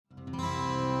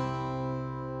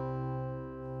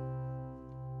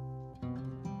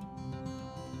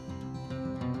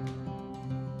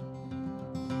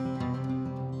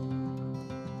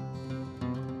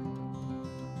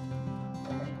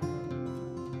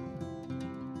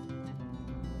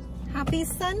Happy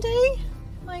Sunday,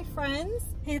 my friends.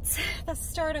 It's the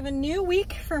start of a new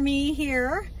week for me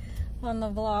here on the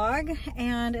vlog,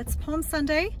 and it's Palm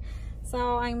Sunday,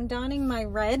 so I'm donning my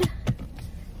red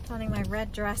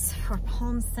dress for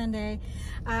Palm Sunday.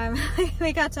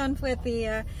 We got done with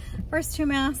the first two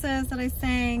masses that I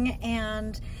sang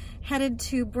and headed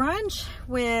to brunch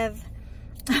with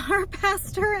our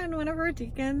pastor and one of our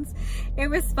deacons. It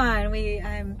was fun. We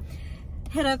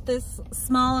hit up this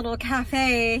small little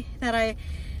cafe that I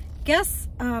guess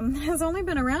has only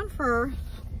been around for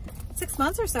 6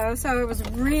 months or so, so it was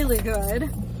really good.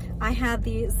 I had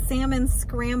the salmon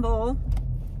scramble,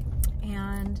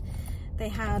 and they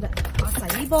had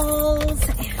acai bowls,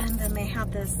 and then they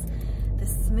had this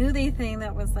smoothie thing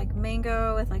that was like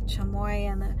mango with like chamoy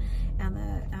and the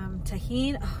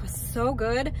tahini. Oh, it was so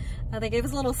good. They gave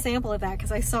us a little sample of that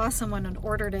because I saw someone had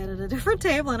ordered it at a different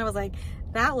table, and I was like,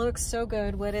 that looks so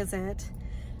good, what is it?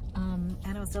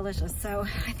 And it was delicious. So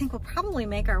I think we'll probably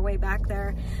make our way back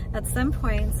there at some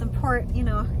point. Support, you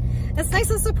know, it's nice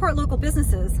to support local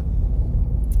businesses,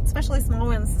 especially small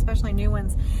ones, especially new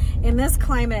ones. In this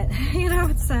climate, you know,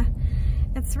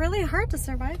 it's really hard to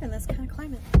survive in this kind of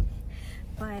climate.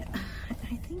 But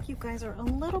I think you guys are a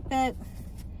little bit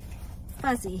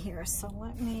fuzzy here, so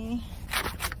I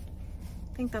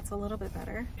think that's a little bit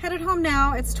better. Headed home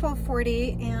now. It's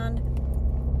 12:40, and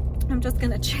I'm just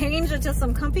gonna change into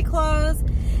some comfy clothes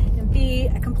and be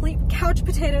a complete couch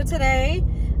potato today.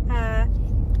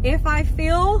 If I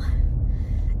feel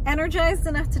energized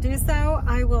enough to do so,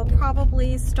 I will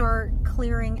probably start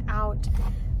clearing out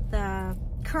the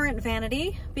current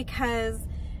vanity, because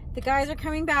the guys are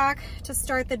coming back to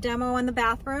start the demo in the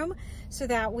bathroom so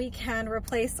that we can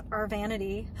replace our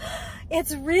vanity.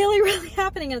 It's really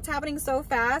happening, and it's happening so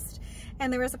fast.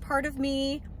 And there is a part of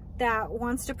me that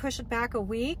wants to push it back a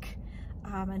week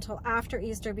until after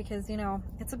Easter, because, you know,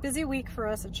 it's a busy week for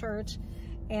us at church,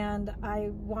 and I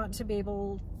want to be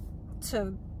able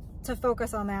to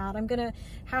focus on that. I'm gonna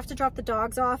have to drop the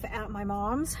dogs off at my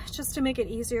mom's just to make it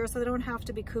easier, so they don't have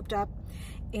to be cooped up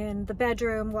in the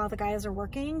bedroom while the guys are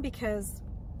working, because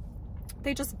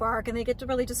they just bark and they get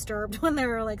really disturbed when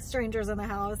there are like strangers in the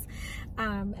house.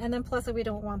 And then plus we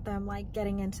don't want them like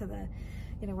getting into the,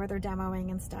 you know, where they're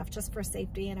demoing and stuff, just for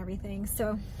safety and everything.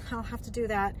 So I'll have to do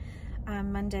that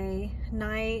Monday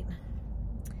night.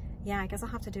 Yeah, I guess I'll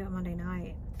have to do it Monday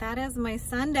night. That is my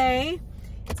Sunday.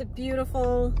 It's a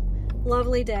beautiful,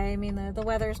 lovely day. I mean, the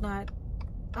weather's not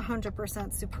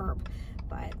 100% superb,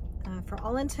 but for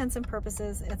all intents and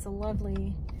purposes, it's a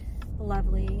lovely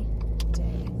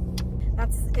day.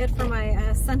 That's it for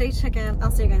my Sunday chicken.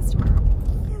 I'll see you guys tomorrow.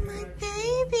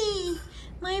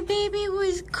 My baby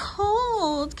was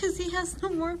cold because he has no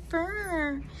more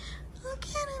fur. Look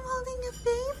at him holding a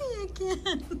baby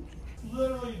again.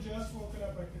 Literally just woken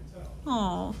up, I could tell.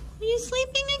 Oh, are you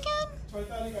sleeping again? So I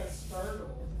thought he got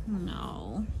startled.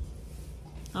 No.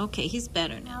 Okay, he's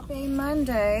better now. Happy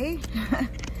Monday.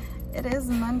 It is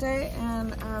Monday,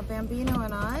 and Bambino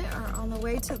and I are on the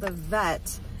way to the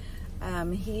vet.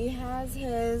 He has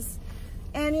his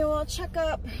annual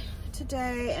checkup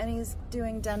today, and he's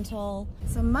doing dental.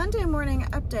 So Monday morning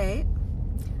update.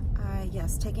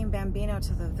 Yes, taking Bambino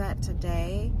to the vet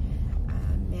today.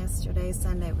 Yesterday,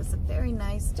 Sunday, was a very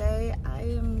nice day. I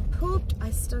am pooped.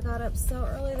 I still got up so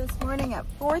early this morning at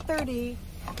 4:30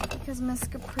 because Miss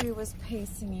Capri was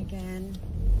pacing again.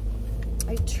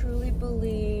 I truly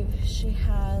believe she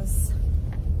has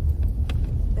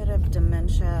a bit of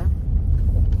dementia.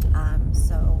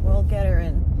 So we'll get her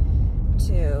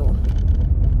into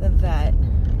the vet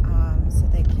so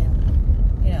they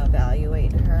can, you know,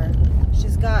 evaluate her.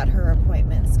 She's got her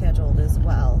appointment scheduled as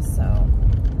well, so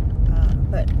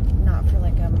but not for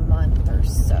like a month or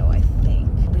so, I think.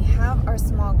 We have our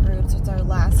small groups. It's our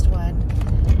last one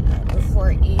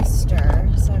before Easter,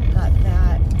 so I've got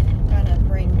that. I'm gonna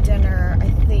bring dinner, I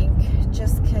think,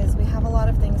 just because we have a lot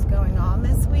of things going on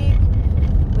this week,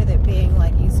 with it being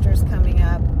like Easter's coming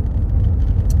up,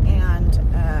 and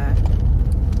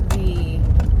the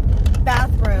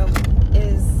bathroom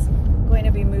is going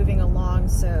to be moving along,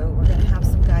 so we're gonna have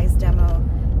some guys demo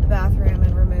the bathroom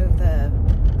and remove the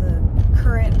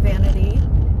current vanity,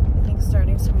 I think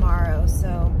starting tomorrow. So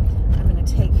I'm going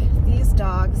to take these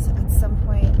dogs at some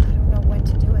point. I don't know when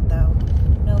to do it though. I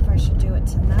don't know if I should do it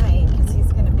tonight, because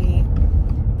he's going to be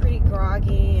pretty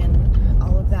groggy and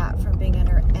all of that from being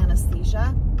under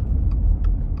anesthesia.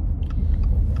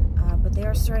 But they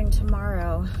are starting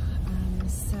tomorrow,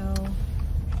 so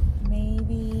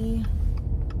maybe,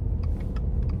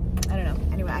 I don't know.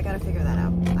 Anyway, I got to figure that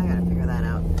out. I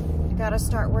got to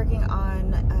start working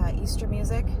on Easter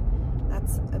music.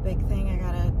 That's a big thing I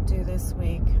gotta do this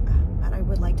week, but I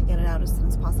would like to get it out as soon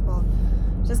as possible,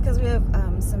 just because we have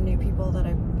some new people that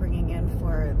I'm bringing in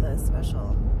for the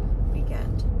special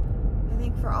weekend. I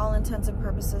think for all intents and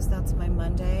purposes, that's my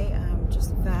Monday,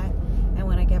 just vet. And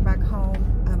when I get back home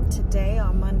today,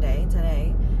 on Monday,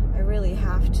 I really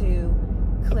have to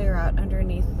clear out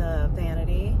underneath the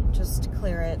vanity, just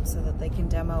clear it so that they can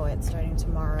demo it starting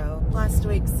tomorrow. Last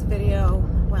week's video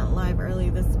went live early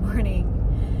this morning,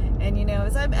 and you know,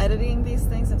 as I'm editing these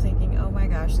things, I'm thinking, oh my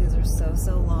gosh, these are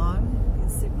so long,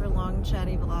 these super long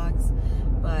chatty vlogs.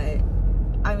 But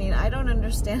I mean, I don't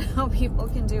understand how people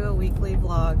can do a weekly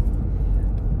vlog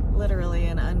literally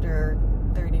in under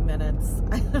 30 minutes.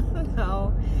 I don't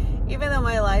know. Even though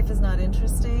my life is not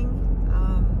interesting,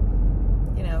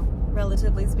 you know,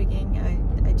 relatively speaking,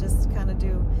 I just kind of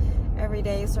do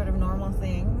everyday sort of normal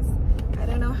things. I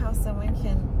don't know how someone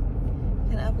can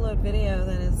upload video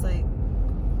that is like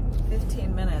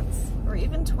 15 minutes or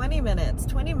even 20 minutes.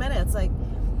 20 minutes, like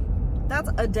that's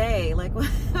a day. Like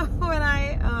when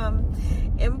I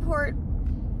import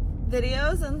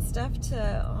videos and stuff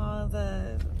to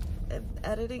the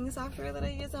editing software that I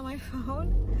use on my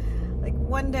phone, like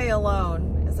one day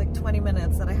alone is like 20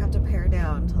 minutes that I have to pare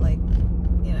down to, like,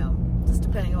 you know, just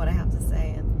depending on what I have to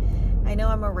say. And I know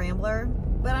I'm a rambler,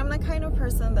 but I'm the kind of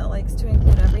person that likes to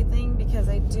include everything, because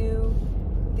I do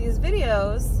these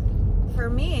videos for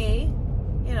me,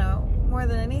 you know, more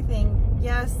than anything.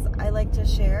 Yes, I like to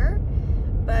share,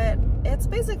 but it's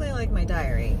basically like my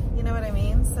diary, you know what I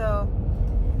mean? So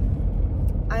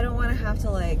I don't want to have to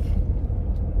like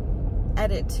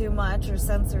edit too much or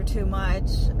censor too much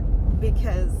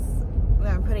because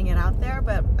I'm putting it out there,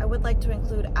 but I would like to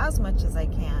include as much as I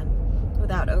can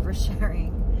without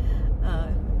oversharing.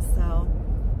 So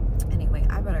anyway,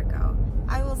 I better go.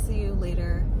 I will see you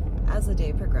later as the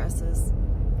day progresses.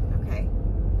 Okay.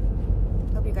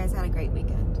 Hope you guys had a great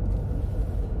weekend.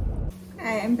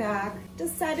 Okay, I'm back.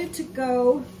 Decided to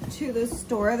go to the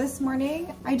store this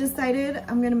morning. I decided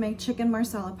I'm gonna make chicken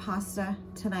marsala pasta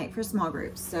tonight for small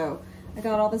groups. So I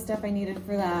got all the stuff I needed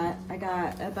for that. I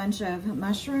got a bunch of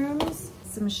mushrooms,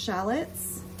 some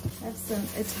shallots, I have some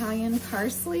Italian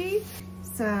parsley,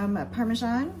 some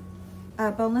Parmesan,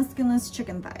 boneless, skinless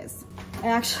chicken thighs. I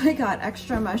actually got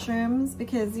extra mushrooms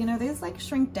because, you know, these like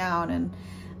shrink down and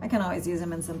I can always use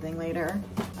them in something later.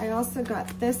 I also got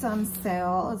this on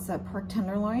sale. It's a pork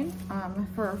tenderloin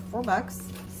for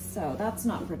 $4. So that's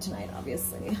not for tonight,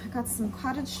 obviously. I got some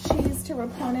cottage cheese to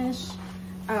replenish.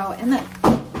 Oh, and then,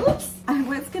 oops, I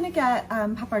was gonna get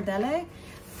pappardelle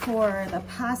for the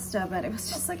pasta, but it was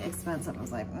just like expensive. I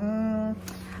was like,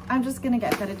 I'm just gonna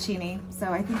get fettuccine.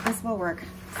 So I think this will work.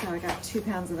 So I got 2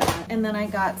 pounds of that. And then I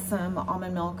got some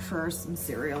almond milk for some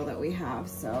cereal that we have.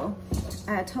 So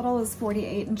total is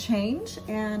 48 and change.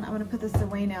 And I'm gonna put this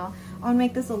away now. I'll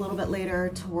make this a little bit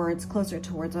later closer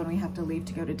towards when we have to leave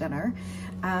to go to dinner.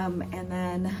 And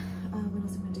then, what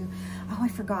else am I gonna do? Oh, I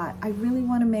forgot. I really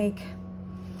wanna make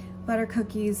butter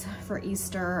cookies for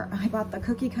Easter. I bought the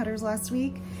cookie cutters last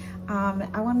week.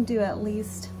 I want to do at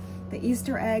least the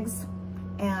Easter eggs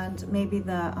and maybe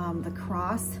the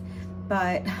cross,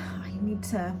 but I need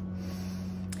to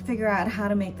figure out how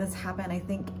to make this happen. I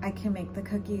think I can make the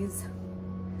cookies.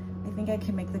 I think I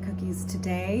can make the cookies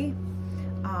today,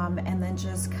 and then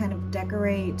just kind of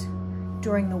decorate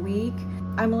during the week.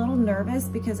 I'm a little nervous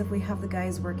because if we have the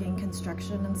guys working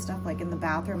construction and stuff like in the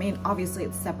bathroom, I mean, obviously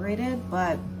it's separated,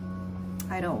 but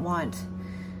I don't want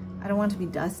to be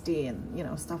dusty and, you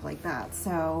know, stuff like that.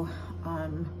 So,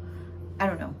 I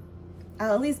don't know.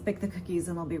 I'll at least bake the cookies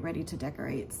and they'll be ready to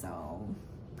decorate. So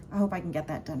I hope I can get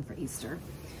that done for Easter.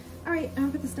 All right, I'll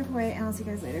put the stuff away and I'll see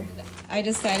you guys later. I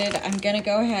decided I'm gonna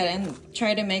go ahead and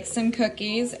try to make some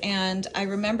cookies, and I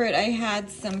remembered I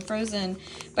had some frozen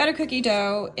butter cookie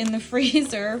dough in the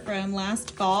freezer from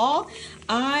last fall.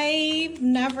 I've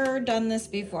never done this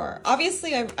before.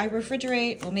 Obviously, I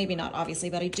refrigerate, well maybe not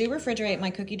obviously, but I do refrigerate my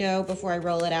cookie dough before I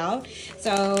roll it out.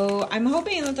 So I'm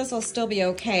hoping that this will still be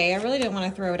okay. I really didn't want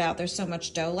to throw it out. There's so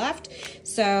much dough left.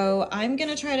 So I'm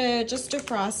gonna try to just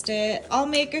defrost it. I'll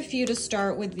make a few to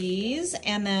start with these,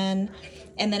 and then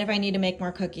if I need to make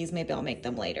more cookies, maybe I'll make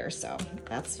them later. So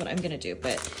that's what I'm gonna do.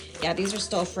 But yeah, these are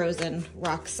still frozen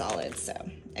rock solid. So,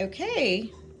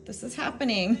 okay, this is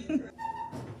happening.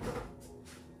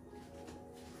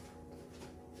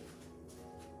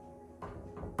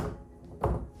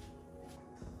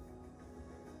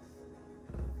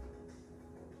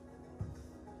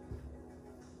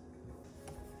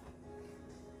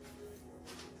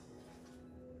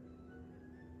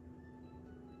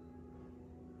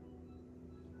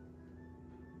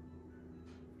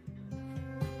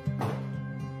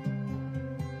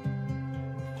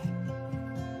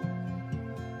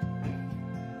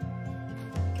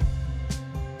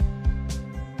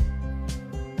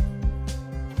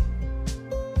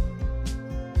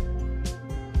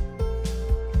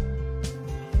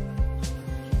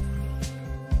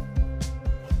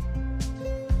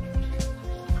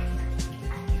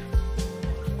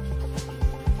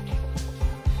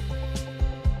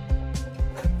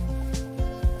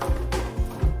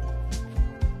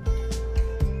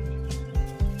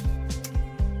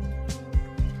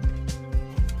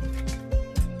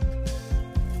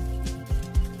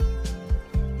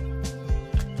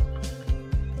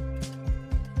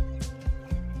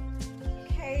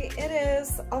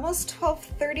 almost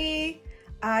 12:30.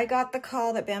 I got the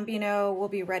call that Bambino will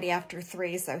be ready after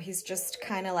 3, so he's just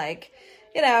kind of like,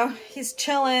 you know, he's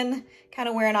chilling, kind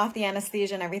of wearing off the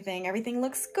anesthesia and everything. Everything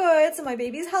looks good, so my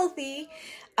baby's healthy.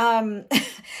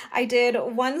 I did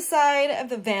one side of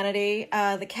the vanity,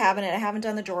 the cabinet. I haven't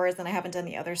done the drawers, and I haven't done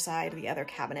the other side, the other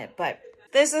cabinet, but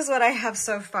this is what I have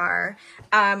so far.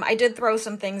 I did throw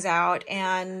some things out,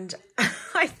 and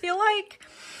I feel like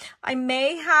I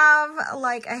may have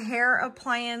like a hair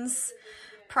appliance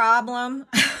problem.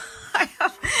 I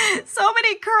have so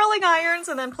many curling irons,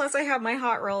 and then plus I have my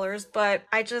hot rollers, but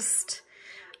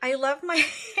I love my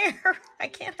hair. I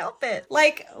can't help it.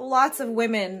 Like lots of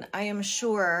women, I am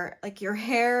sure, like your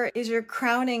hair is your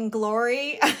crowning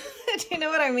glory. Do you know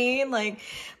what I mean? Like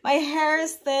my hair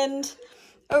is thinned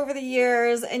over the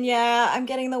years, and yeah, I'm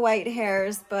getting the white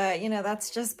hairs, but you know, that's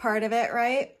just part of it,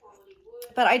 right?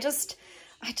 But I just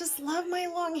love my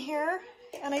long hair,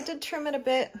 and I did trim it a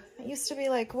bit. It used to be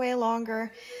like way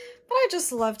longer, but I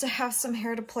just love to have some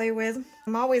hair to play with.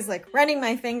 I'm always like running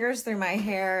my fingers through my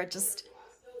hair. Just,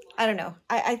 I don't know.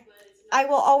 I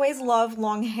will always love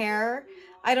long hair.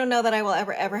 I don't know that I will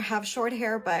ever have short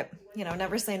hair, but you know,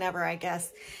 never say never, I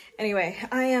guess. Anyway,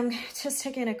 I am just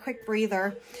taking a quick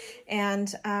breather, and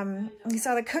you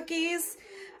saw the cookies.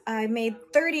 I made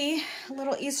 30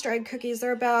 little Easter egg cookies.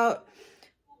 They're about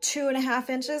 2.5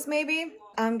 inches maybe.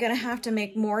 I'm gonna have to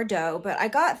make more dough, but I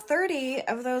got 30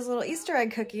 of those little Easter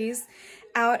egg cookies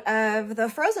out of the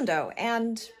frozen dough,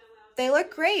 and they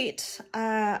look great.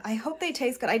 I hope they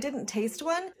taste good. I didn't taste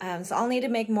one, so I'll need to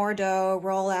make more dough,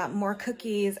 roll out more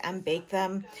cookies, and bake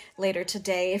them later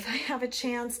today if I have a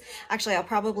chance. Actually, I'll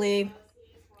probably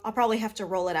have to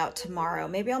roll it out tomorrow.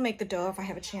 Maybe I'll make the dough if I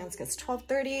have a chance, because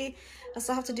 12:30, I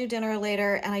still have to do dinner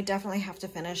later, and I definitely have to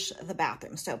finish the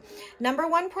bathroom. So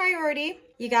 #1 priority,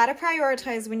 you gotta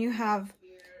prioritize when you have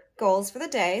goals for the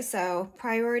day. So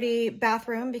priority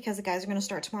bathroom, because the guys are gonna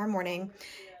start tomorrow morning,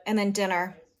 and then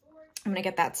dinner. I'm gonna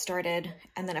get that started,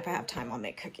 and then if I have time, I'll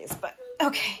make cookies. But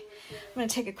okay, I'm gonna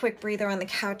take a quick breather on the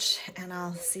couch, and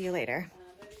I'll see you later.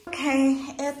 Okay,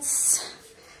 it's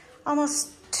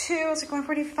almost 2, it's like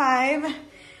 1:45.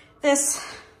 This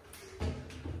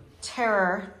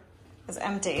terror is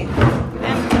empty,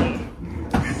 empty,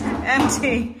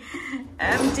 empty,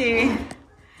 empty,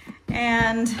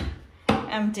 and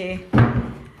empty.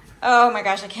 Oh my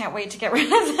gosh, I can't wait to get rid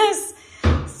of this.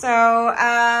 So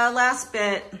last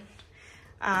bit,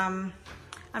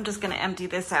 I'm just gonna empty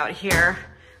this out here,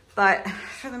 but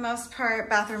for the most part,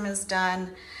 bathroom is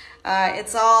done.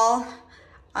 It's all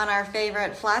on our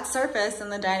favorite flat surface in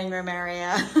the dining room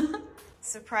area.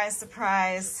 Surprise,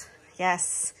 surprise.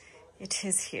 Yes, it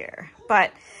is here.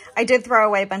 But I did throw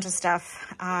away a bunch of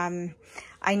stuff.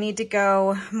 I need to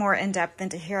go more in depth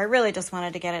into here. I really just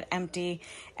wanted to get it empty.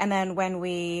 And then when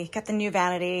we get the new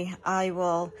vanity, I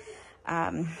will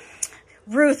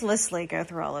ruthlessly go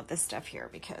through all of this stuff here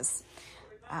because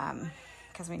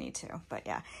we need to. But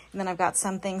yeah, and then I've got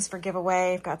some things for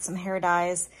giveaway. I've got some hair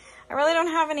dyes. I really don't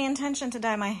have any intention to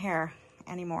dye my hair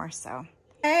anymore, so.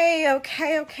 Hey,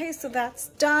 okay, so that's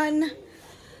done.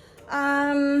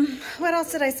 What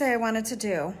else did I say I wanted to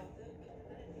do?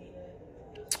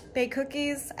 Bake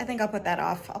cookies? I think I'll put that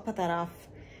off. I'll put that off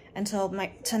until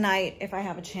tonight if I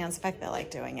have a chance, if I feel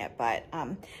like doing it. But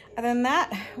other than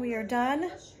that, we are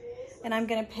done. And I'm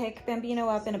gonna pick Bambino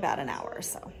up in about an hour or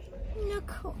so. Look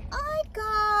who I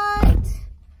got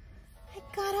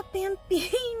a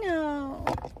Bambino.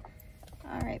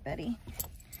 All right, buddy.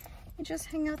 You just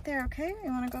hang out there, okay?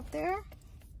 You wanna go up there?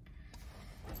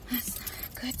 That's not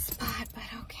a good spot, but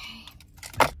okay.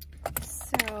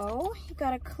 So, you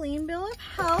got a clean bill of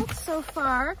health so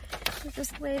far. We're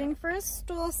just waiting for a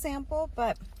stool sample,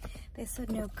 but they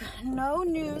said no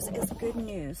news is good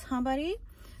news, huh, buddy?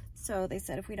 So they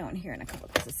said if we don't hear in a couple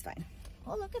of days, it's fine.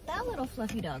 Oh, look at that little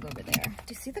fluffy dog over there. Do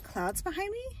you see the clouds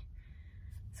behind me?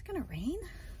 Is it gonna rain?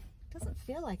 Doesn't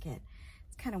feel like it.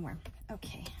 It's kind of warm.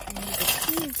 Okay, I need the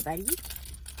keys, buddy.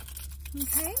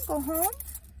 Okay, go home.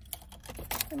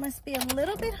 He must be a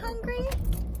little bit hungry,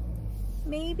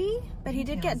 maybe, but he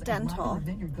did get dental.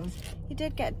 He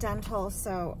did get dental,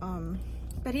 so,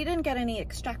 but he didn't get any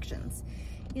extractions.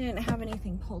 He didn't have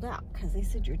anything pulled out because they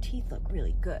said your teeth look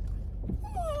really good.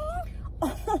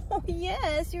 Oh,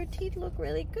 yes, your teeth look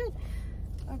really good.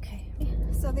 Okay,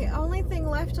 so the only thing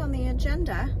left on the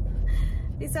agenda,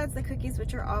 besides the cookies,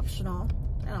 which are optional,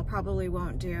 and I probably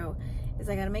won't do, is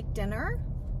I gotta make dinner.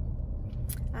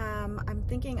 I'm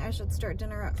thinking I should start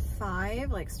dinner at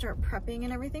 5, like start prepping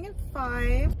and everything at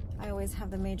 5. I always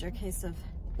have the major case of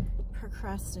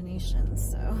procrastination,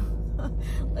 so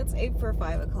let's aim for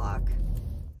 5 o'clock.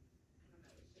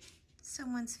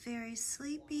 Someone's very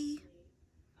sleepy.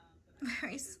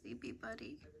 Very sleepy,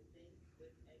 buddy.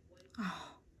 Oh,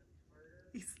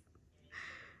 he's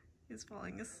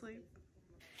falling asleep.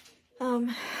 Oh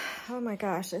my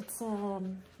gosh, it's,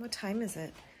 what time is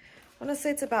it? I want to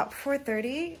say it's about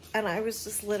 4:30, and I was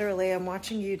just literally, I'm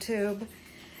watching YouTube,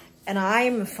 and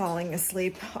I'm falling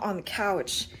asleep on the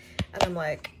couch, and I'm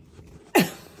like,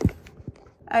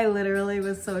 I literally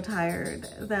was so tired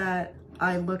that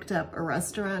I looked up a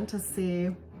restaurant to see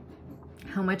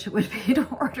how much it would be to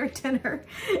order dinner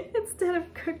instead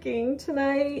of cooking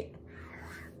tonight.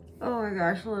 Oh my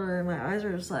gosh, literally my eyes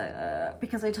are just like,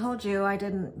 because I told you I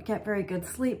didn't get very good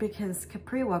sleep because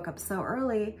Capri woke up so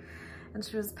early and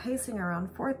she was pacing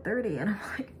around 4:30, and I'm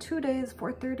like, 2 days,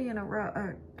 4:30 in a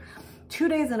row, 2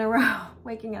 days in a row,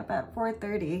 waking up at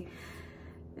 4:30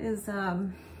 is,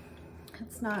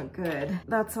 it's not good.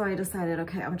 That's why I decided,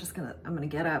 okay, I'm gonna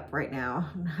get up right now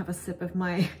and have a sip of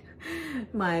my,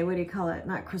 what do you call it?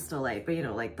 Not Crystal Light, but you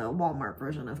know, like the Walmart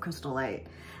version of Crystal Light.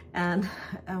 And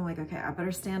I'm like, okay, I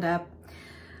better stand up.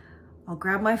 I'll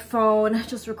grab my phone,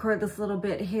 just record this little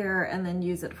bit here and then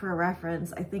use it for a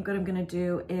reference. I think what I'm gonna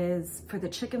do is for the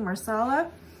chicken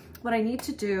marsala, what I need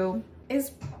to do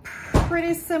is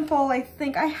pretty simple. I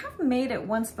think I have made it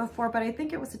once before, but I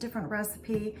think it was a different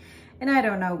recipe and I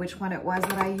don't know which one it was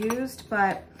that I used,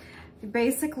 but you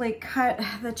basically cut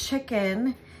the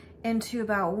chicken into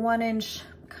about 1-inch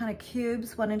kind of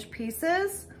cubes, 1-inch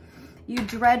pieces. You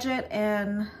dredge it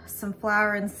in some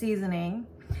flour and seasoning,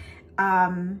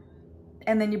 and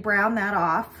then you brown that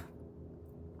off,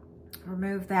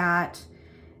 remove that.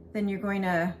 Then you're going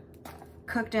to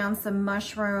cook down some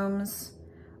mushrooms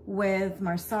with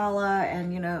marsala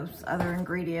and, you know, other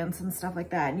ingredients and stuff like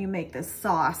that. And you make this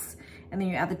sauce, and then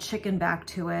you add the chicken back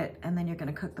to it, and then you're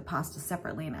gonna cook the pasta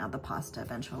separately and add the pasta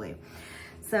eventually.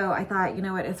 So I thought, you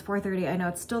know what, it's 4:30. I know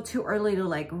it's still too early to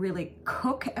like really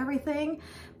cook everything,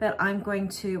 but I'm going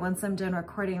to, once I'm done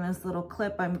recording this little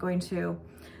clip, I'm going to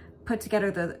put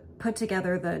together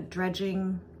the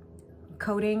dredging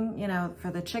coating, you know,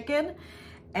 for the chicken.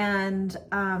 And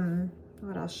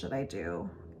what else should I do?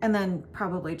 And then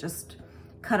probably just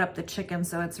cut up the chicken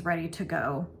so it's ready to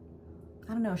go.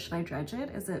 I don't know, should I dredge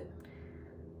it?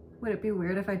 Would it be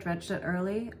weird if I dredged it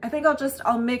early? I think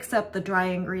I'll mix up the dry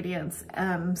ingredients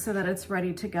so that it's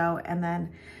ready to go, and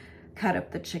then cut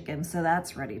up the chicken so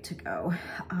that's ready to go.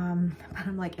 But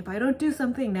I'm like, if I don't do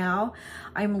something now,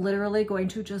 I'm literally going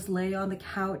to just lay on the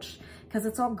couch because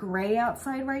it's all gray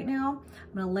outside right now.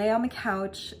 I'm gonna lay on the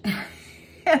couch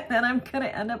and then I'm gonna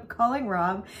end up calling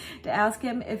Rob to ask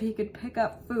him if he could pick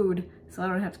up food so I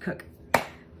don't have to cook.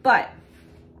 But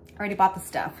I already bought the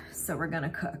stuff, so we're gonna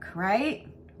cook, right?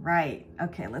 Right,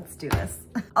 okay, let's do this.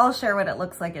 I'll share what it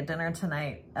looks like at dinner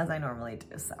tonight as I normally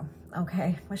do, so.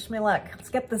 Okay, wish me luck,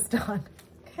 let's get this done.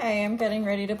 Okay, I'm getting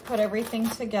ready to put everything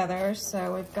together.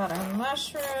 So we've got our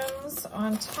mushrooms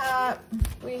on tap.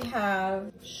 We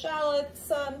have shallots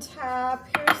on tap.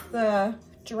 Here's the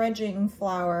dredging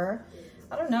flour.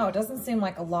 I don't know, it doesn't seem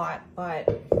like a lot, but,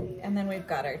 and then we've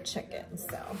got our chicken.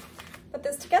 So put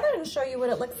this together and show you what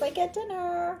it looks like at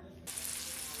dinner.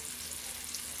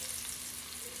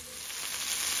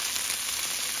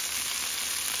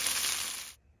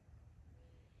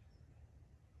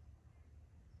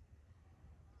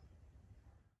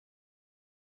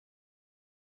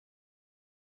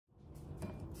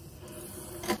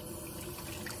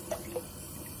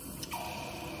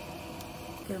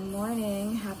 Good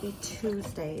morning, happy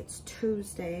Tuesday. It's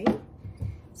Tuesday.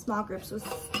 Small groups was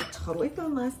totally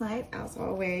fun last night, as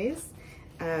always.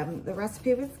 The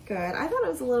recipe was good. I thought it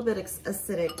was a little bit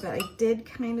acidic, but I did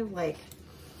kind of like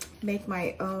make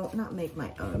my own, not make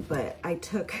my own, but I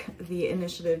took the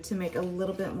initiative to make a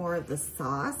little bit more of the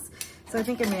sauce. So I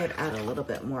think I may have added a little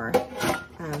bit more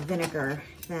vinegar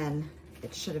than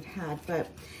it should have had. But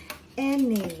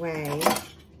anyway,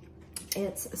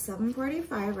 it's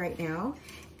 7:45 right now,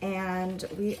 and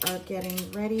we are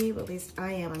getting ready, well, at least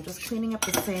I am. I'm just cleaning up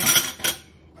the sink,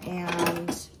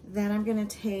 and then I'm gonna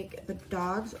take the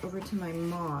dogs over to my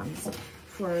mom's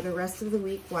for the rest of the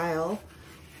week while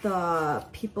the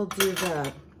people do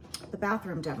the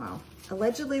bathroom demo.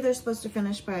 Allegedly, they're supposed to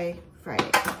finish by Friday.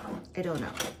 I don't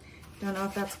know. Don't know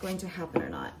if that's going to happen or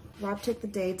not. Rob took the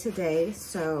day today,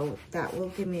 so that will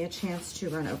give me a chance to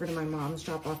run over to my mom's,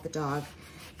 drop off the dog,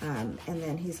 and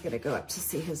then he's gonna go up to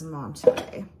see his mom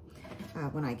today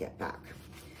when I get back.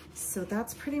 So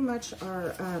that's pretty much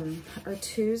our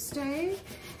Tuesday.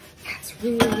 That's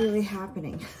really, really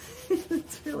happening.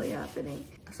 It's really happening.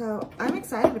 So I'm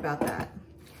excited about that.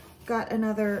 Got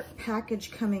another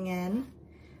package coming in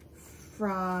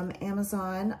from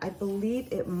Amazon. I believe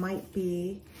it might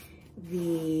be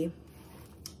the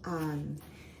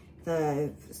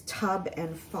tub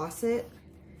and faucet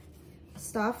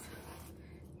stuff,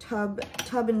 tub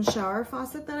and shower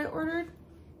faucet that I ordered,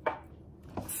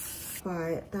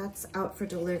 but that's out for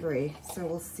delivery, so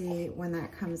we'll see when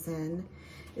that comes in.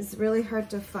 It's really hard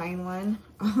to find one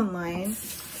online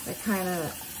that kind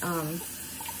of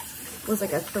was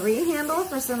like a 3 handle.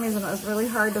 For some reason, it was really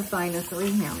hard to find a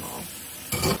 3 handle.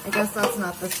 I guess that's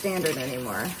not the standard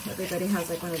anymore. Everybody has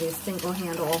like one of these single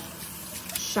handle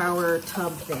shower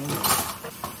tub things.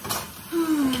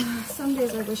 Some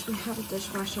days I wish we had a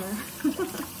dishwasher.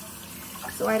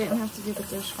 So I didn't have to do the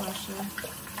dishwasher.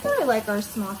 I really like our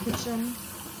small kitchen.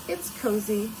 It's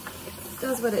cozy. It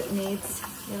does what it needs,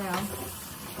 you know.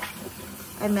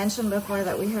 I mentioned before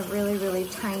that we have really, really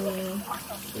tiny,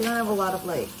 we don't have a lot of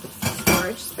like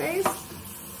storage space.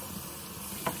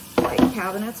 Like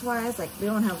cabinets wise, like we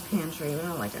don't have a pantry. We don't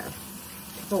have like a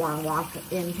full-on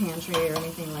walk-in pantry or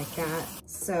anything like that.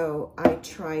 So I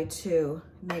try to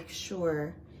make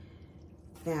sure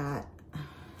that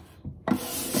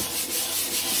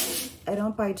I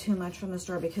don't buy too much from the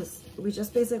store because we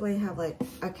just basically have like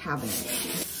a cabinet.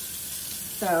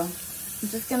 So I'm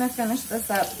just gonna finish this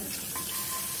up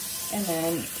and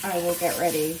then I will get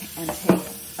ready and take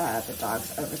the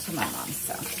dogs over to my mom's.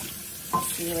 So I'll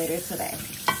see you later today.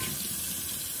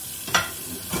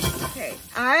 Okay,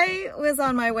 I was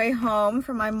on my way home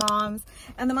from my mom's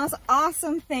and the most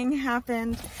awesome thing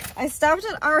happened. I stopped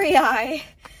at REI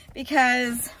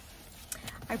because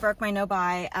I broke my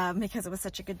no-buy because it was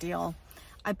such a good deal.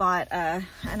 I bought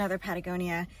another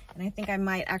Patagonia and I think I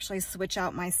might actually switch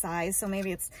out my size. So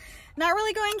maybe it's not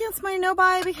really going against my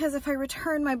no-buy because if I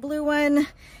return my blue one,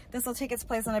 this will take its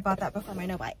place, and I bought that before my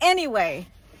no-buy. Anyway,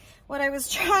 what I was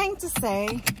trying to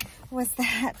say was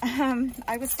that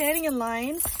I was standing in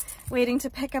line waiting to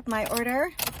pick up my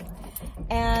order,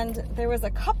 and there was a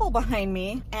couple behind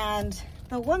me, and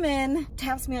the woman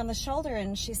taps me on the shoulder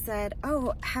and she said,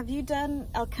 "Oh, have you done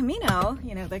El Camino?"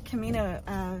 You know, the Camino,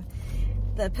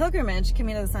 the pilgrimage,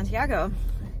 Camino de Santiago.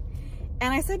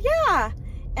 And I said, "Yeah."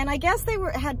 And I guess they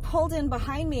had pulled in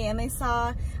behind me and they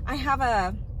saw I have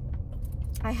a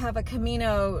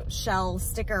Camino shell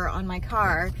sticker on my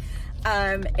car.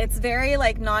 It's very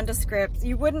like nondescript.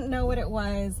 You wouldn't know what it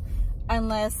was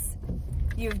unless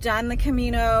you've done the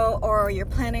Camino or you're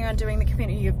planning on doing the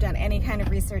Camino, you've done any kind of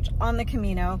research on the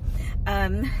Camino.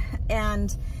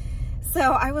 And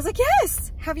so I was like,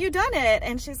 "Yes, have you done it?"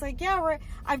 And she's like, "Yeah,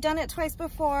 I've done it twice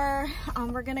before.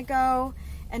 We're gonna go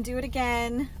and do it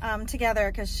again together,"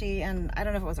 because she and I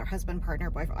don't know if it was her husband, partner,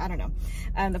 boyfriend, I don't know,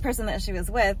 the person that she was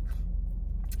with.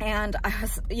 And I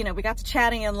was, you know, we got to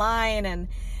chatting in line, and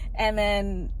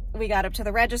then we got up to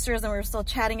the registers and we were still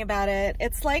chatting about it.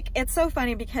 It's like, it's so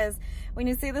funny because when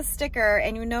you see the sticker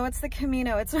and you know it's the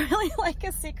Camino, it's really like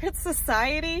a secret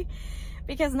society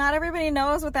because not everybody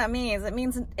knows what that means.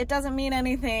 It doesn't mean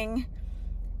anything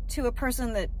to a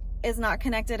person that is not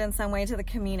connected in some way to the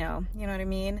Camino, you know what I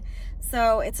mean?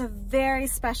 So it's a very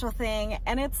special thing,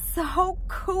 and it's so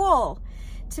cool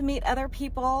to meet other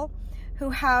people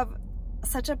who have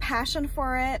such a passion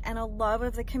for it and a love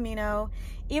of the Camino,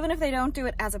 even if they don't do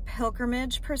it as a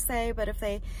pilgrimage per se, but if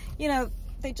they, you know,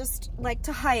 they just like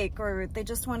to hike or they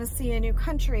just want to see a new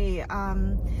country.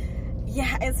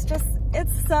 Yeah, it's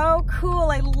so cool.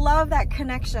 I love that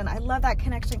connection. I love that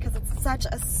connection because it's such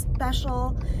a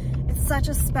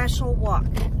special walk.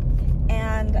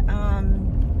 And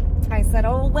I said,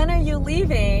 "Oh, when are you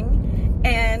leaving?"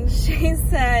 And she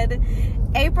said,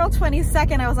 "April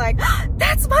 22nd. I was like,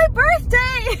 "That's my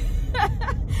birthday."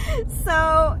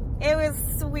 So it was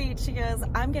sweet. She goes,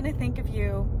 "I'm gonna think of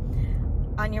you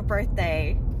on your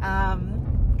birthday,"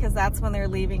 because that's when they're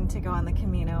leaving to go on the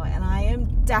Camino, and I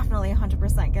am definitely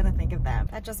 100% gonna think of them.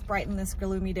 That just brightened this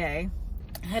gloomy day.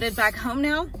 Headed back home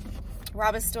now.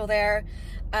 Rob is still there.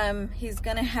 He's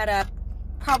gonna head up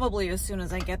probably as soon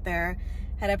as I get there,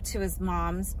 head up to his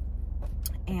mom's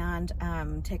and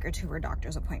take her to her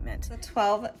doctor's appointment. The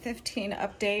 12:15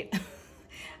 update.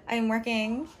 I'm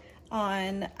working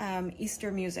on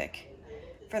Easter music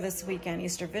for this weekend,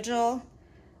 Easter Vigil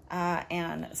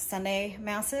and Sunday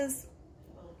masses.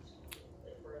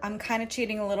 I'm kind of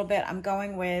cheating a little bit. I'm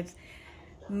going with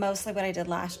mostly what I did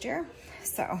last year.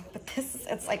 So, but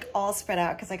it's like all spread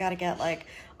out because I got to get like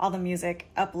all the music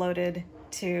uploaded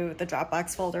to the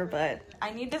Dropbox folder, but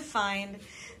I need to find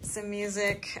some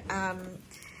music.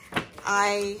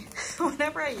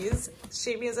 Whenever I use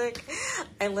sheet music,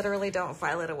 I literally don't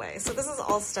file it away. So this is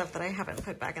all stuff that I haven't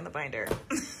put back in the binder.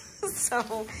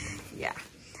 So yeah,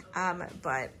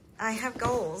 but I have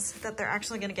goals that they're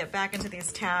actually gonna get back into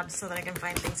these tabs so that I can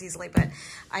find things easily, but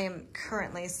I am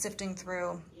currently sifting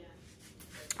through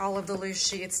all of the loose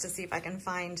sheets to see if I can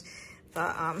find the,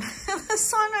 the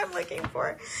song I'm looking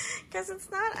for, because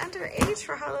it's not underage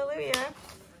for Hallelujah.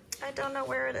 I don't know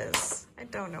where it is. I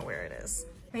don't know where it is.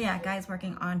 But yeah, guys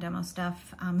working on demo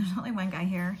stuff. There's only one guy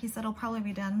here. He said he'll probably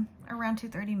be done around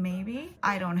 2:30 maybe.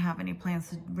 I don't have any plans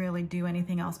to really do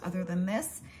anything else other than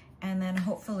this. And then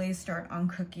hopefully start on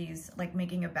cookies, like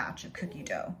making a batch of cookie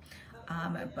dough.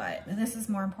 But this is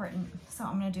more important. So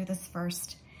I'm gonna do this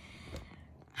first.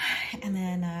 And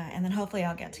then hopefully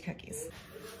I'll get to cookies.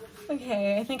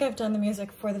 Okay, I think I've done the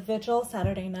music for the vigil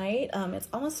Saturday night. It's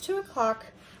almost 2 o'clock.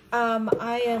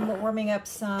 I am warming up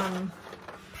some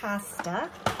pasta,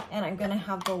 and I'm gonna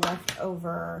have the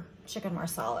leftover chicken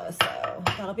marsala, so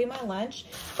that'll be my lunch.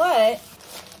 But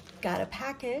got a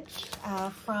package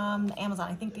from Amazon.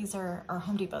 I think these are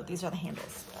Home Depot. These are the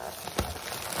handles.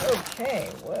 Okay,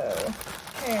 whoa.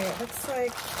 Okay, it looks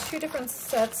like 2 different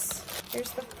sets.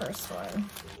 Here's the first one.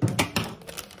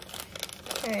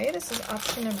 Okay, this is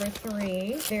option number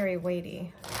 3. Very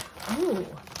weighty. Ooh,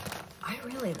 I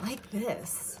really like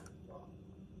this.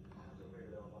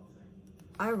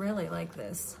 I really like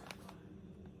this.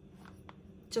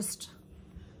 Just,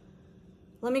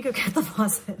 let me go get the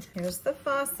faucet. Here's the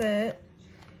faucet.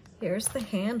 Here's the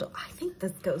handle. I think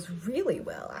this goes really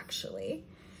well, actually.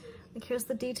 Like, here's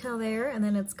the detail there, and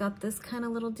then it's got this kind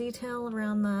of little detail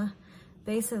around the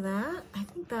base of that. I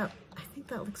think that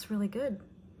looks really good.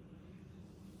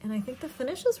 And I think the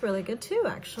finish is really good too,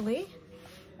 actually.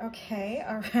 Okay,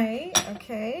 all right,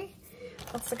 okay.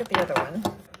 Let's look at the other one.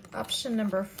 Option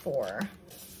number 4.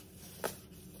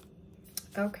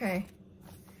 Okay.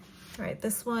 All right,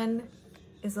 this one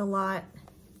is a lot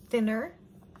thinner.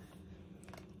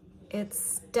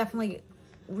 It's definitely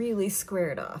really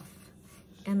squared off,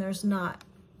 and there's not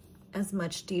as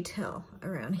much detail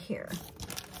around here.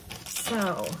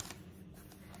 So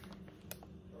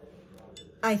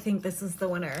I think this is the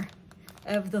winner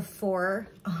of the 4,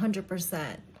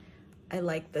 100%. I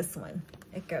like this one.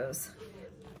 It goes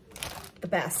the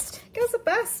best. It goes the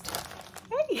best.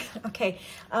 Hey. Okay,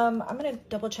 I'm gonna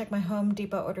double check my Home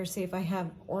Depot order, see if I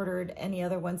have ordered any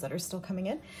other ones that are still coming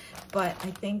in, but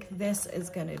I think this is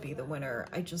gonna be the winner.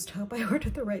 I just hope I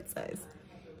ordered the right size.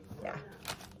 Yeah,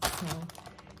 so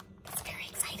it's very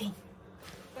exciting.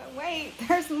 But wait,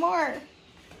 there's more.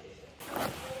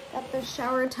 Got the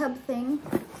shower tub thing.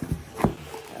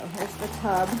 Oh, here's the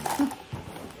tub.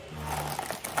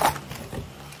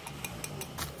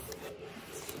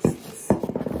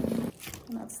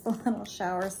 And that's the little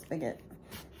shower spigot.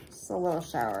 Just a little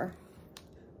shower.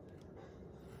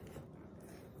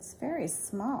 It's very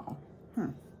small.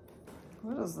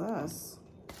 What is this?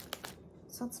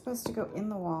 Is that supposed to go in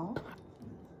the wall?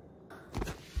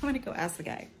 I'm gonna go ask the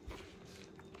guy.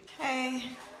 Okay,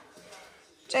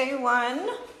 day 1.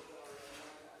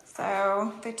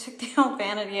 So they took the old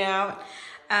vanity out.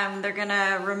 They're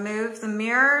gonna remove the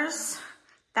mirrors,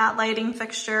 that lighting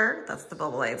fixture, that's the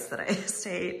bubble lights that I just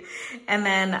ate. And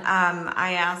then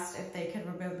I asked if they could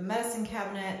remove the medicine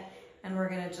cabinet, and we're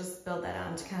gonna just build that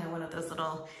onto kind of one of those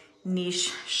little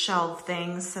niche shelf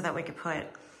things so that we could put,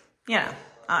 you know,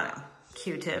 I don't know,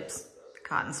 Q-tips,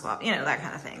 cotton swab, you know, that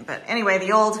kind of thing. But anyway,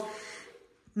 the old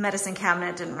medicine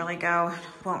cabinet didn't really go,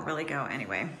 won't really go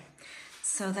anyway.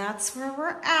 So that's where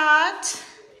we're at.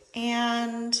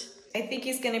 And I think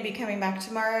he's gonna be coming back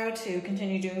tomorrow to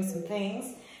continue doing some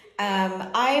things.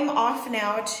 I'm off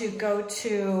now to go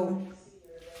to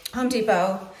Home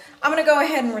Depot. I'm gonna go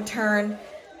ahead and return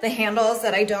the handles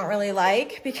that I don't really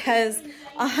like, because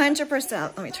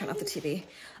 100%, let me turn off the TV.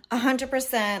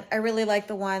 100%, I really like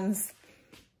the ones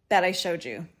that I showed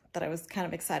you, that I was kind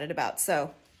of excited about.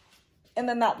 So, and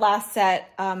then that last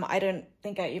set, I didn't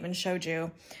think I even showed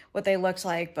you what they looked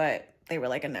like, but they were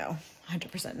like a no,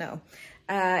 100% no.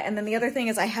 And then the other thing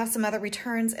is I have some other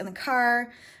returns in the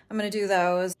car. I'm gonna do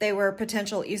those. They were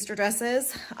potential Easter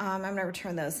dresses. I'm gonna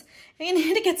return those. I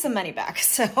need to get some money back.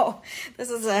 So this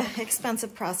is an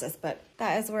expensive process, but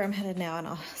that is where I'm headed now, and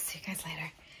I'll see you guys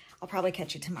later. I'll probably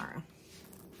catch you tomorrow.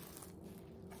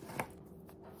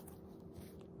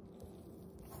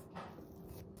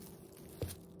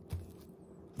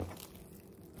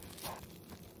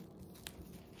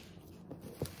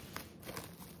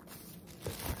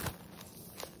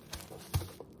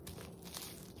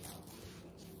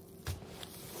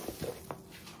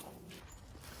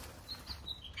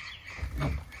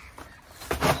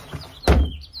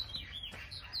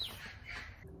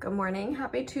 Good morning,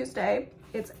 happy Tuesday.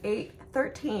 It's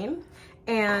 8:13,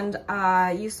 and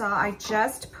you saw I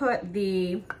just put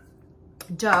the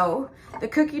dough, the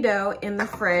cookie dough, in the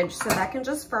fridge so that can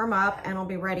just firm up and it'll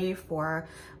be ready for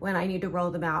when I need to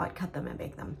roll them out, cut them, and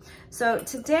bake them. So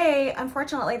today,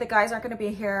 unfortunately, the guys aren't going to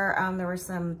be here. There were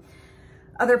some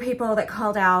other people that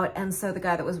called out, and so the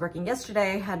guy that was working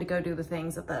yesterday had to go do the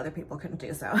things that the other people couldn't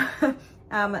do. So,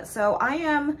 so I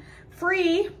am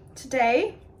free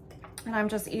today, and I'm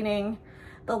just eating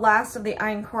the last of the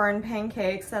einkorn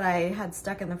pancakes that I had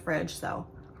stuck in the fridge.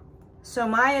 So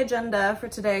my agenda for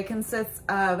today consists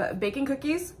of baking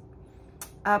cookies,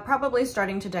 probably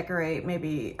starting to decorate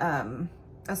maybe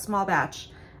a small batch.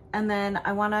 And then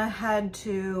I want to head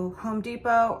to Home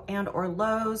Depot and or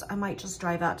Lowe's. I might just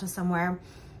drive out to somewhere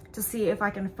to see if I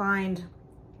can find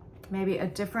maybe a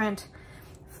different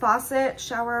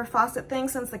shower faucet thing,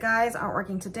 since the guys aren't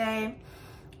working today.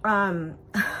 I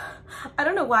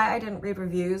don't know why I didn't read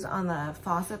reviews on the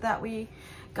faucet that we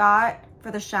got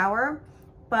for the shower,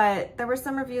 but there were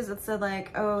some reviews that said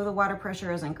like, oh, the water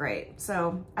pressure isn't great.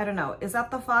 So I don't know, is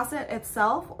that the faucet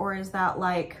itself, or is that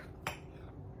like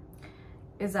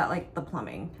the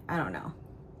plumbing? I don't know.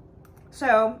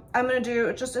 So I'm gonna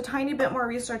do just a tiny bit more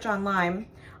research online.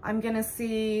 I'm gonna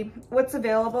see what's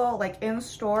available like in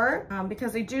store,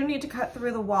 because they do need to cut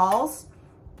through the walls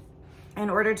in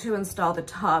order to install the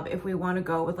tub if we want to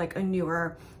go with like a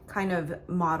newer kind of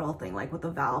model thing, like with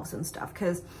the valves and stuff.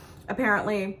 Because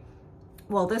apparently,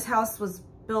 well, this house was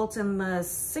built in the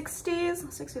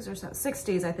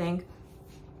 60s, I think.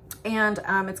 And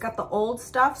it's got the old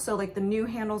stuff, so like the new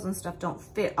handles and stuff don't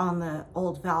fit on the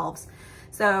old valves.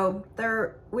 So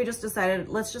we just decided,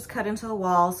 let's just cut into the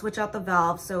wall, switch out the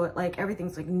valves so it, like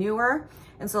everything's like newer.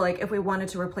 And so like if we wanted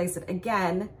to replace it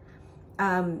again,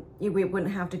 we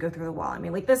wouldn't have to go through the wall. I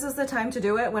mean, like this is the time to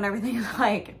do it when everything is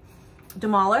like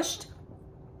demolished.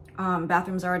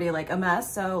 Bathroom's already like a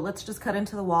mess. So let's just cut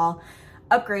into the wall,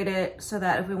 upgrade it so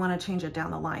that if we want to change it down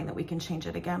the line, that we can change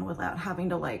it again without having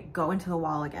to like go into the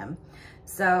wall again.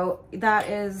 So that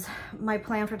is my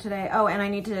plan for today. Oh, and I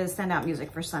need to send out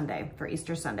music for Sunday, for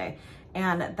Easter Sunday.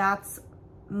 And that's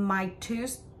my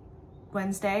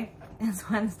Wednesday. It's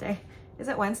Wednesday. Is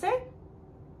it Wednesday?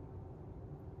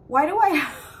 Why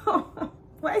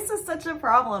is this such a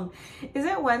problem? Is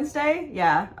it Wednesday?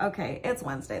 Yeah, okay, it's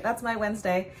Wednesday. That's my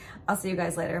Wednesday. I'll see you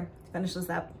guys later. Finish this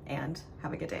up and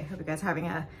have a good day. Hope you guys are having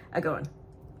a good one.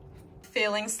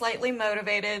 Feeling slightly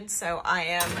motivated, so I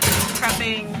am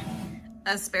prepping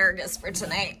asparagus for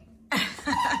tonight.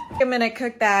 I'm gonna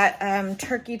cook that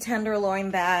turkey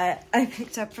tenderloin that I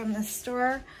picked up from the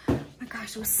store. Oh my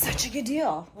gosh, it was such a good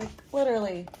deal. Like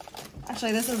literally.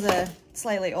 Actually, this is a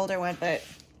slightly older one, but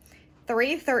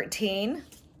 $3.13,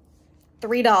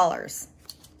 $3.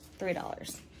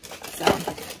 So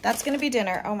that's gonna be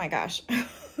dinner. Oh my gosh.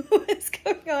 What's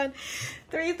going on?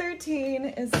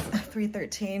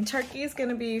 $3.13. Turkey is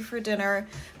gonna be for dinner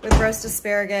with roast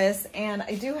asparagus, and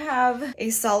I do have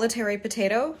a solitary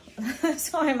potato,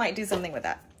 so I might do something with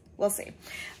that. We'll see.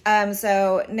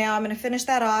 So now I'm gonna finish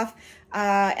that off,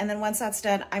 and then once that's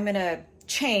done, I'm gonna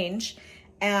change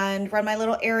and run my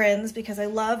little errands, because I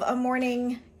love a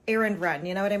morning errand run.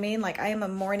 You know what I mean? Like I'm a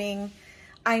morning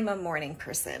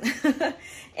person.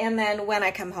 And then when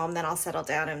I come home, then I'll settle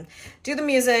down and do the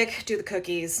music, do the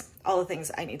cookies, all the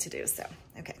things I need to do. So,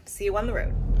 okay, see you on the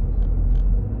road.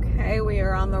 Okay, we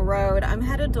are on the road. I'm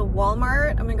headed to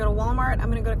Walmart. I'm gonna go to Walmart. I'm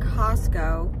gonna go to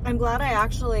Costco. I'm glad I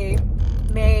actually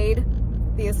made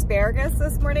the asparagus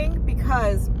this morning,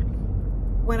 because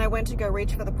when I went to go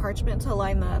reach for the parchment to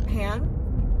line the pan,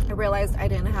 I realized I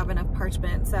didn't have enough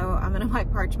parchment, so I'm gonna buy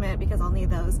parchment because I'll need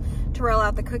those to roll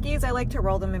out the cookies. I like to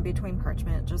roll them in between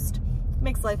parchment, just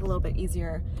makes life a little bit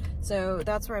easier. So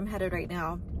that's where I'm headed right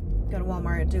now. Go to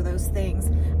Walmart and do those things.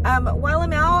 While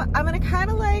I'm out, I'm gonna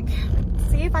kind of like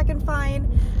see if I can find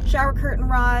shower curtain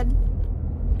rod.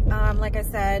 Like I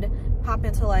said, pop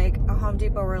into like a Home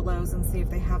Depot or a Lowe's and see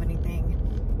if they have anything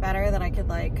better that I could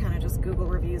like kind of just Google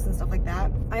reviews and stuff like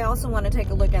that. I also want to take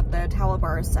a look at the towel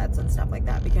bar sets and stuff like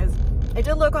that, because I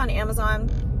did look on Amazon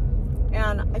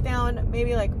and I found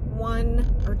maybe like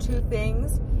 1 or 2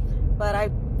 things, but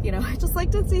I just like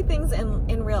to see things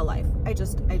in real life. I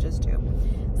just do.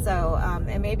 So,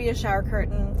 and maybe a shower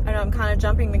curtain. I know I'm kind of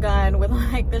jumping the gun with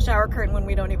like the shower curtain when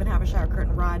we don't even have a shower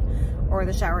curtain rod or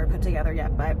the shower put together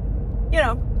yet, but you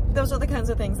know, those are the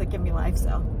kinds of things that give me life,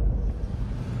 so.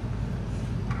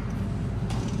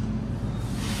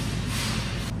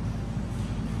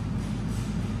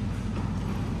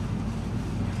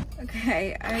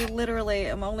 Okay, I literally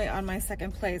am only on my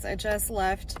second place. I just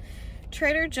left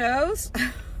Trader Joe's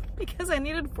because I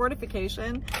needed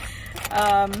fortification.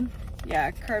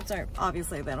 Yeah, carbs aren't,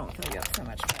 obviously they don't fill you up so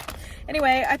much.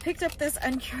 Anyway, I picked up this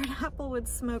uncured apple with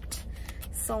smoked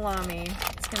salami.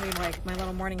 It's gonna be like my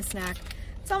little morning snack.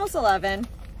 It's almost 11.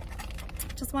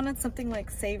 Just wanted something like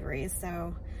savory, so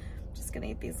I'm just gonna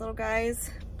eat these little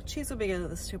guys. Cheese will be good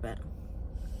with this too, but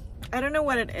I don't know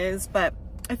what it is, but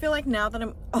I feel like now that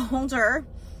I'm older,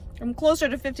 I'm closer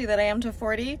to 50 than I am to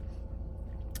 40,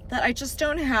 that I just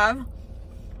don't have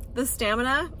the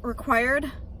stamina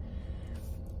required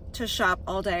to shop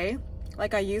all day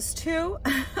like I used to.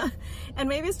 And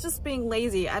maybe it's just being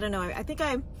lazy. I don't know. I think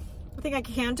I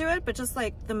can do it, but just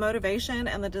like the motivation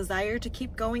and the desire to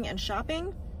keep going and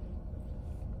shopping,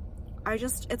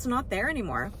 it's not there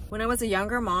anymore. When I was a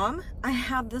younger mom, I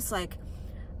had this like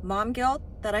mom guilt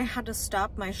that I had to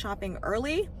stop my shopping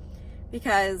early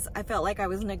because I felt like I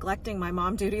was neglecting my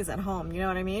mom duties at home. You know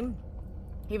what I mean?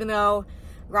 Even though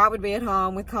Rob would be at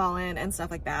home with Colin and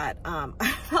stuff like that,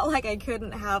 I felt like I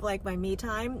couldn't have like my me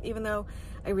time, even though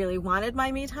I really wanted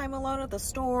my me time alone at the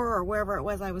store or wherever it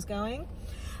was I was going.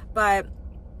 But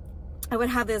I would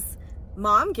have this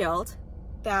mom guilt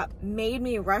that made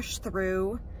me rush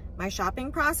through my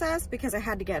shopping process because I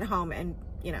had to get home and,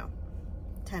 you know,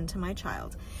 tend to my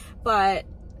child. But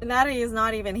now that he's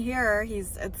not even here,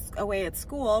 he's away at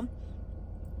school,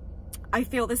 I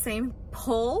feel the same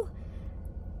pull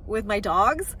with my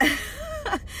dogs.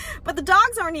 But the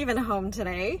dogs aren't even home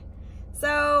today.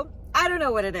 So I don't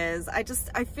know what it is. I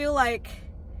feel like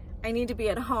I need to be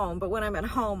at home, but when I'm at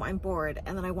home, I'm bored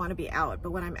and then I want to be out.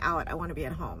 But when I'm out, I want to be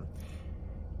at home.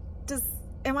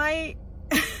 Am I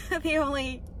the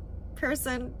only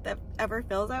person that ever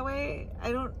feels that way?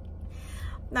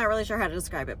 Not really sure how to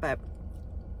describe it, but,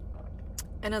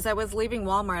 and as I was leaving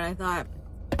Walmart, I thought,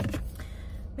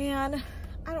 man,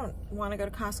 I don't want to go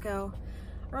to Costco.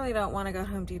 I really don't want to go to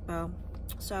Home Depot.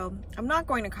 So I'm not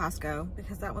going to Costco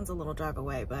because that one's a little drive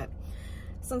away, but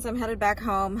since I'm headed back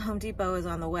home, Home Depot is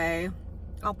on the way.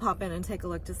 I'll pop in and take a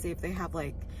look to see if they have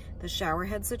like the shower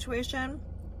head situation,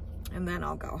 and then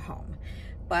I'll go home.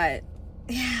 But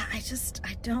yeah, I just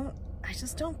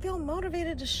don't feel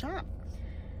motivated to shop.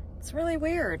 It's really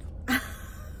weird.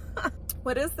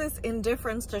 What is this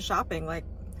indifference to shopping? Like,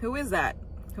 who is that?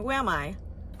 Who am I?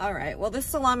 All right, well, this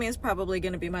salami is probably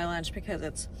gonna be my lunch because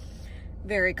it's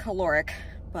very caloric,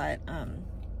 but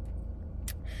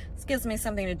this gives me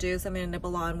something to do, something to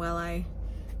nibble on while I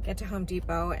get to Home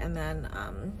Depot, and then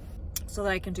so that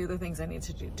I can do the things I need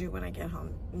to do when I get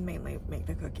home, mainly make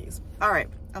the cookies. All right,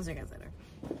 I'll see you guys later.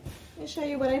 Let me show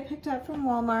you what I picked up from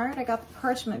Walmart. I got the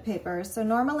parchment paper. So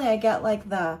normally I get like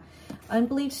the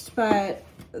unbleached, but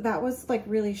that was like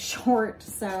really short,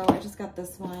 so I just got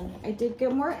this one. I did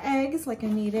get more eggs like I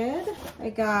needed. I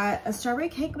got a strawberry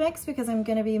cake mix because I'm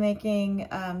gonna be making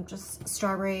just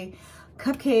strawberry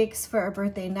cupcakes for our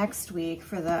birthday next week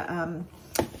for the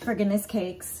for Guinness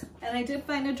cakes. And I did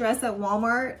find a dress at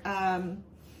Walmart,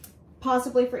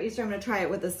 possibly for Easter. I'm gonna try it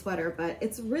with a sweater, but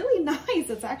it's really nice.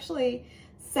 It's actually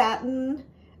satin.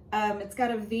 It's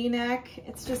got a V-neck.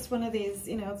 It's just one of these,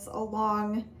 you know, it's a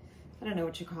long, I don't know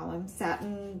what you call them,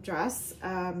 satin dress.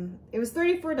 It was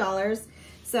 $34.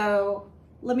 So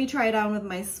let me try it on with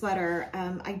my sweater.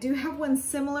 I do have one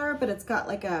similar, but it's got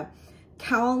like a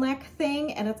cowl neck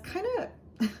thing, and it's kind of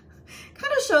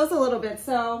shows a little bit.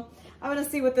 So I'm gonna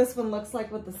see what this one looks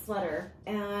like with the sweater.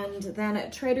 And then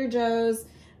at Trader Joe's,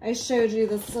 I showed you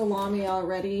the salami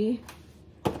already.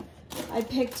 I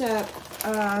picked up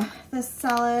this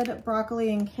salad,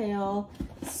 broccoli and kale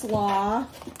slaw.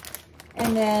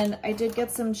 And then I did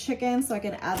get some chicken, so I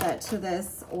can add that to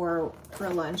this or for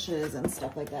lunches and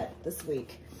stuff like that this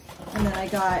week. And then I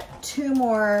got 2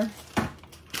 more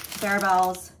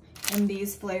Barabels in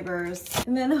these flavors.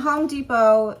 And then Home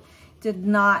Depot did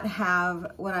not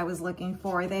have what I was looking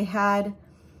for. They had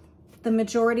the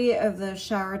majority of the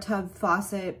shower tub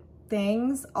faucet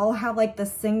things all have like the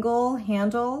single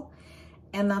handle,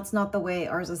 and that's not the way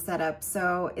ours is set up.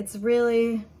 So it's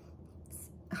really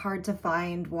hard to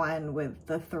find one with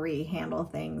the 3 handle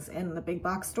things in the big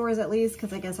box stores, at least,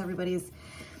 because I guess everybody's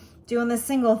doing the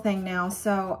single thing now.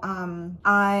 So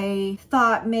I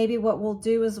thought maybe what we'll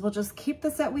do is we'll just keep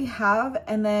the set we have,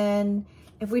 and then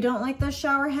if we don't like the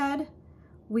shower head,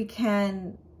 we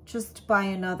can just buy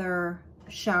another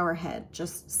shower head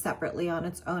just separately on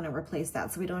its own and replace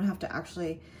that, so we don't have to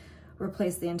actually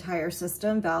replace the entire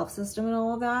system, valve system and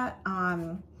all of that.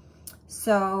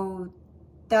 So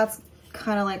that's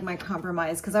kind of like my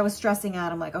compromise, because I was stressing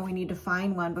out. I'm like, oh, we need to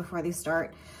find one before they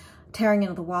start tearing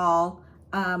into the wall.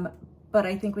 But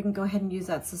I think we can go ahead and use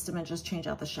that system and just change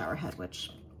out the shower head,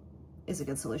 which is a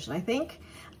good solution, I think.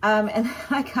 And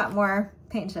I got more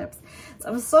paint chips. So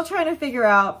I'm still trying to figure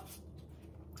out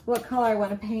what color I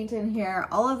want to paint in here.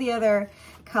 All of the other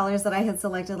colors that I had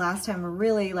selected last time were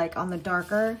really like on the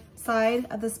darker side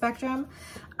of the spectrum.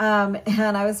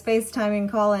 And I was FaceTiming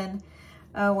Colin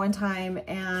one time,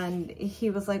 and he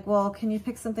was like, well, can you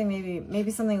pick something,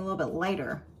 maybe something a little bit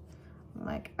lighter? I'm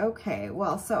like, okay,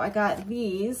 well, so I got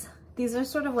these. These are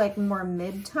sort of like more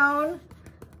mid-tone,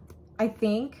 I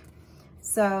think.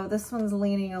 So this one's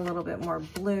leaning a little bit more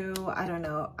blue. I don't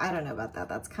know about that.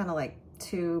 That's kind of like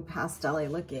too pastel-y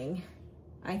looking,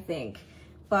 I think.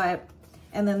 But,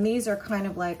 and then these are kind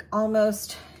of like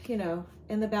almost, you know,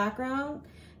 in the background,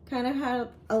 kind of have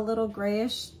a little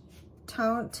grayish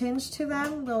tinge to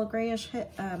them, little grayish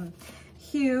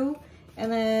hue.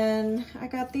 And then I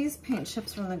got these paint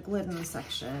chips from the Glidden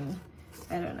section.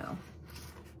 I don't know.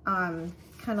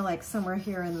 Kind of like somewhere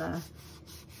here in the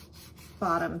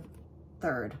bottom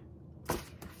third.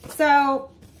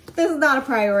 So this is not a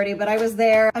priority, but I was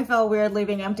there. I felt weird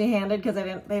leaving empty-handed because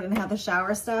they didn't have the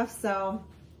shower stuff. So,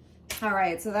 all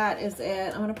right, so that is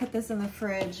it. I'm gonna put this in the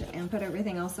fridge and put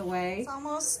everything else away. It's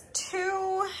almost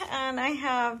 2, and I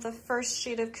have the first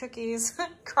sheet of cookies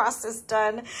crosses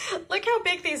done. Look how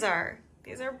big these are.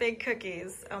 These are big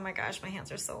cookies. Oh my gosh, my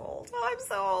hands are so old. Oh, I'm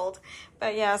so old.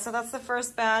 But yeah, so that's the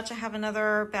first batch. I have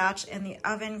another batch in the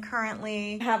oven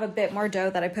currently. I have a bit more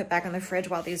dough that I put back in the fridge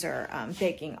while these are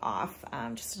baking off.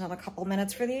 Just another couple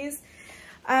minutes for these.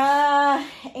 And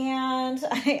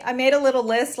I made a little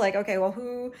list like, okay, well,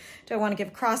 who do I want to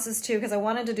give crosses to? Because I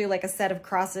wanted to do like a set of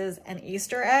crosses and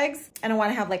Easter eggs. And I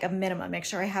want to have like a minimum, make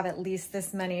sure I have at least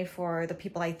this many for the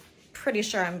people I pretty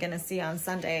sure I'm gonna see on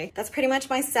Sunday. That's pretty much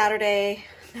my Saturday.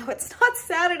 No, it's not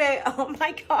Saturday. Oh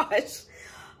my gosh.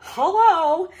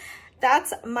 Hello.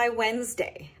 That's my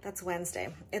Wednesday. That's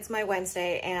Wednesday. It's my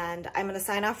Wednesday, and I'm gonna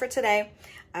sign off for today.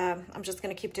 I'm just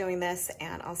gonna keep doing this,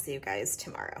 and I'll see you guys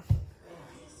tomorrow.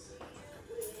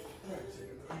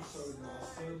 I'm so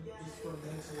exhausted just for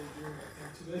mentally doing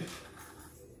that thing today.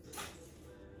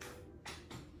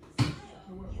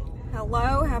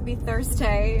 Hello, happy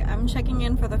Thursday. I'm checking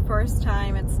in for the first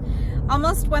time. It's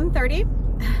almost 1:30.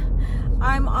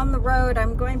 I'm on the road.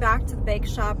 I'm going back to the bake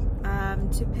shop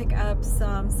to pick up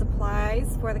some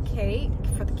supplies for the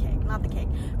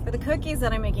cookies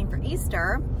that I'm making for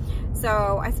Easter.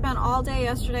 So I spent all day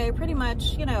yesterday pretty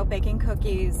much, you know, baking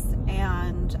cookies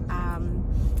and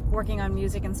working on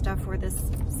music and stuff for this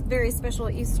very special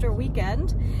Easter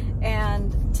weekend.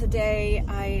 And today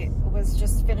I was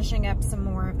just finishing up some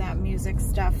more of that music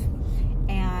stuff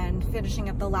and finishing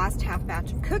up the last half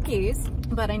batch of cookies,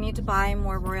 but I need to buy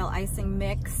more royal icing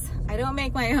mix. I don't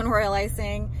make my own royal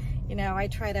icing. You know, I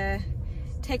try to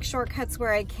take shortcuts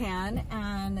where I can,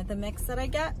 and the mix that I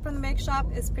get from the bake shop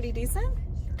is pretty decent.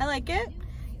 I like it.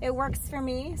 It works for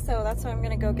me, so that's why I'm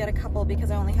gonna go get a couple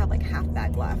because I only have like half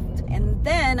bag left. And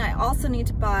then I also need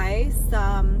to buy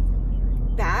some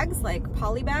bags, like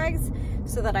poly bags,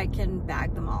 so that I can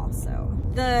bag them all. So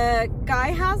the guy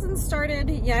hasn't started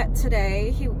yet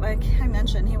today. He, like I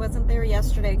mentioned, he wasn't there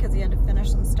yesterday because he had to finish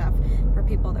some stuff for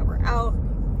people that were out.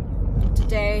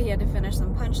 Today he had to finish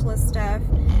some punch list stuff.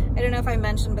 I don't know if I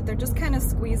mentioned, but they're just kind of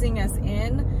squeezing us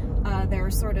in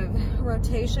their sort of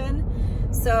rotation.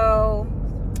 So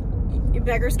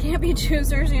beggars can't be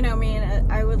choosers, you know what I mean?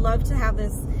 I would love to have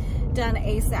this done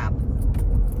ASAP,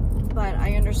 but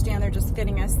I understand they're just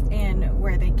fitting us in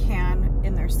where they can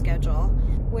in their schedule.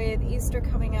 With Easter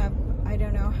coming up, I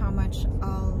don't know how much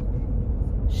I'll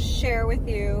share with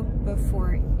you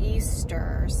before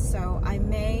Easter, so I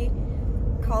may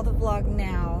call the vlog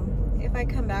now. If I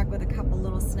come back with a couple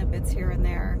little snippets here and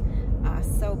there,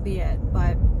 so be it,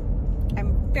 but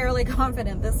I'm fairly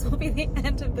confident this will be the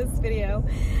end of this video,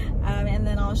 and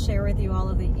then I'll share with you all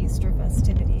of the Easter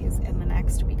festivities in the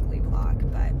next weekly vlog.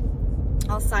 But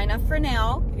I'll sign off for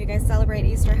now. If you guys celebrate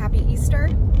Easter, happy Easter,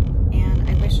 and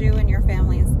I wish you and your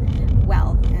families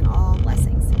well and all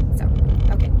blessings.